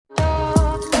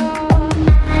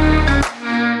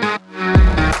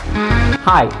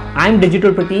Hi, I'm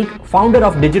Digital Pratik, founder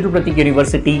of Digital Pratik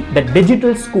University, the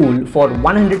digital school for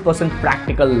 100%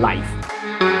 practical life.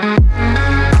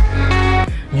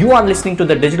 You are listening to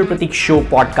the Digital Pratik Show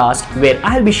podcast, where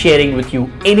I'll be sharing with you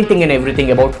anything and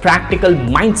everything about practical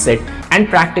mindset and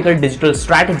practical digital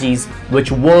strategies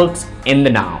which works in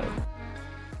the now.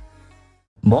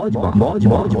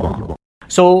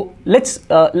 So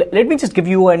let me just give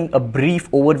you a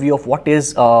brief overview of what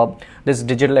is this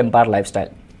digital empire lifestyle.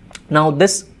 Now,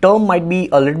 this term might be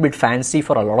a little bit fancy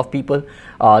for a lot of people.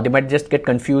 They might just get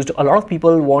confused. A lot of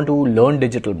people want to learn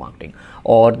digital marketing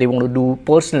or they want to do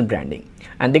personal branding,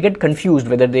 and they get confused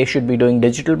whether they should be doing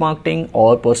digital marketing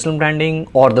or personal branding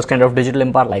or this kind of digital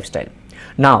empire lifestyle.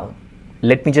 Now,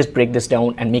 let me just break this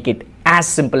down and make it as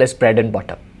simple as bread and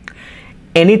butter.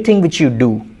 Anything which you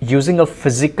do using a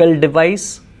physical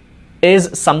device is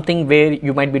something where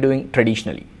you might be doing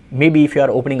traditionally. Maybe if you are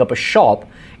opening up a shop,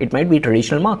 it might be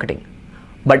traditional marketing.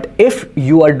 But if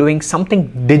you are doing something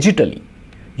digitally,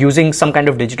 using some kind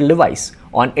of digital device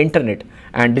on internet,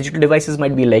 and digital devices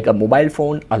might be like a mobile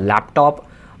phone, a laptop,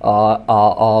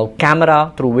 a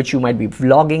camera through which you might be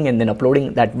vlogging and then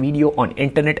uploading that video on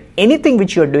internet, anything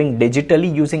which you are doing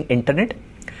digitally using internet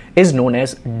is known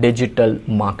as digital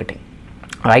marketing.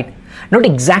 Right? Not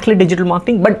exactly digital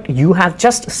marketing, but you have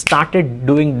just started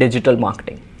doing digital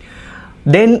marketing.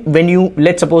 Then when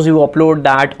let's suppose you upload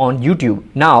that on YouTube.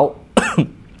 Now,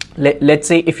 let's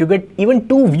say if you get even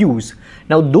 2 views,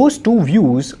 now those 2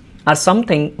 views are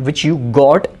something which you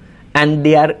got and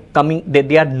they are coming,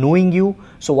 they are knowing you.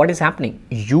 So what is happening?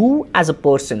 You as a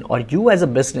person or you as a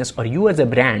business or you as a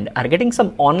brand are getting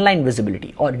some online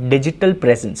visibility or digital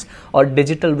presence or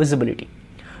digital visibility.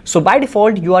 So by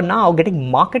default, you are now getting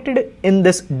marketed in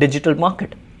this digital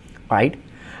market, right?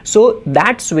 So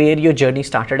that's where your journey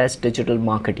started as digital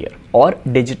marketer or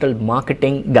digital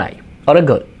marketing guy or a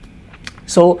girl.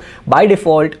 So by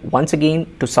default, once again,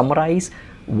 to summarize,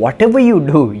 whatever you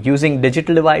do using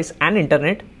digital device and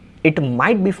internet, it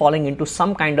might be falling into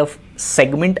some kind of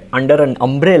segment under an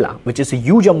umbrella, which is a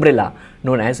huge umbrella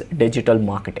known as digital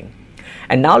marketing.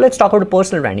 And now let's talk about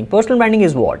personal branding. Personal branding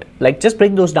is what? Like, just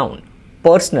break those down.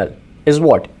 Personal is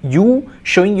what? You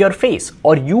showing your face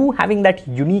or you having that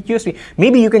unique USP.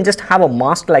 Maybe you can just have a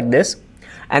mask like this,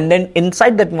 and then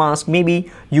inside that mask,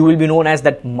 maybe you will be known as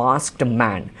that masked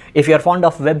man. If you're fond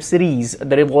of web series,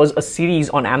 there was a series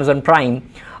on Amazon Prime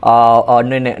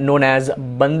known as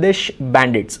Bandish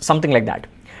Bandits, something like that.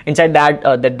 Inside that,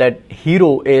 that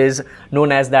hero is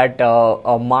known as that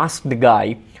masked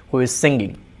guy who is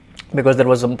singing because there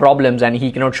was some problems and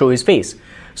he cannot show his face.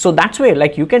 So that's where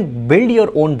like you can build your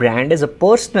own brand as a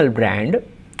personal brand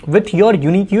with your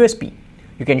unique USP.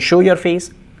 You can show your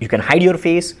face, you can hide your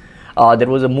face. There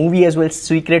was a movie as well,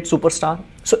 Secret Superstar.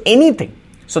 So anything.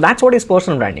 So that's what is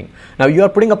personal branding. Now you are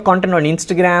putting up content on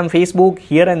Instagram, Facebook,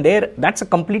 here and there. That's a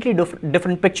completely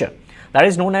different picture. That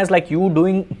is known as like you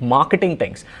doing marketing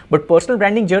things. But personal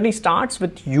branding journey starts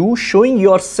with you showing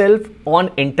yourself on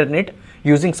internet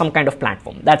using some kind of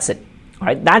platform. That's it. All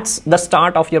right, that's the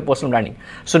start of your personal branding.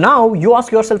 So now you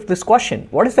ask yourself this question: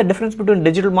 what is the difference between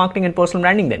digital marketing and personal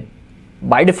branding then?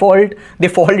 By default, they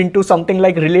fall into something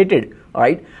like related. All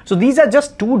right. So these are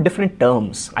just 2 different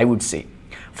terms, I would say.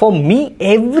 For me,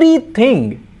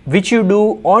 everything which you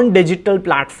do on digital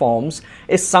platforms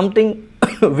is something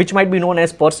which might be known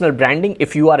as personal branding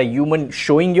if you are a human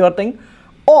showing your thing,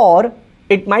 or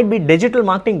it might be digital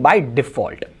marketing by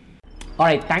default.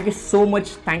 Alright, thank you so much.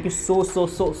 Thank you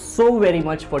so very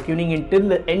much for tuning in till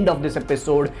the end of this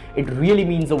episode. It really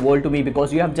means the world to me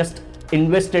because you have just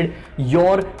invested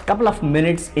your couple of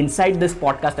minutes inside this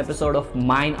podcast episode of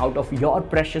mine out of your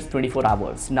precious 24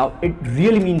 hours. Now, it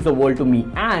really means the world to me,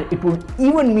 and it would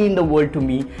even mean the world to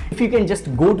me if you can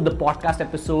just go to the podcast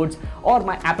episodes or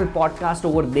my Apple podcast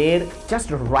over there,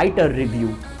 just write a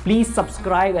review. Please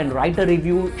subscribe and write a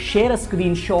review, share a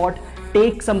screenshot,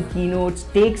 take some keynotes,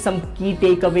 take some key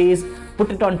takeaways,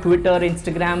 put it on Twitter,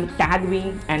 Instagram, tag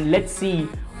me, and let's see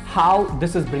how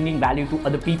this is bringing value to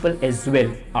other people as well.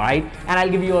 All right. And I'll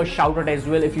give you a shout out as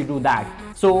well if you do that.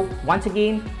 So once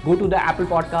again, go to the Apple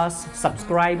Podcast,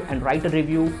 subscribe and write a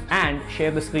review and share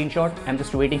the screenshot. I'm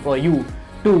just waiting for you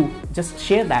to just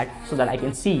share that so that I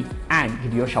can see and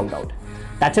give you a shout out.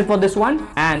 That's it for this one.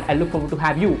 And I look forward to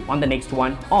have you on the next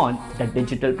one on the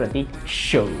Digital Pratik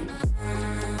Show.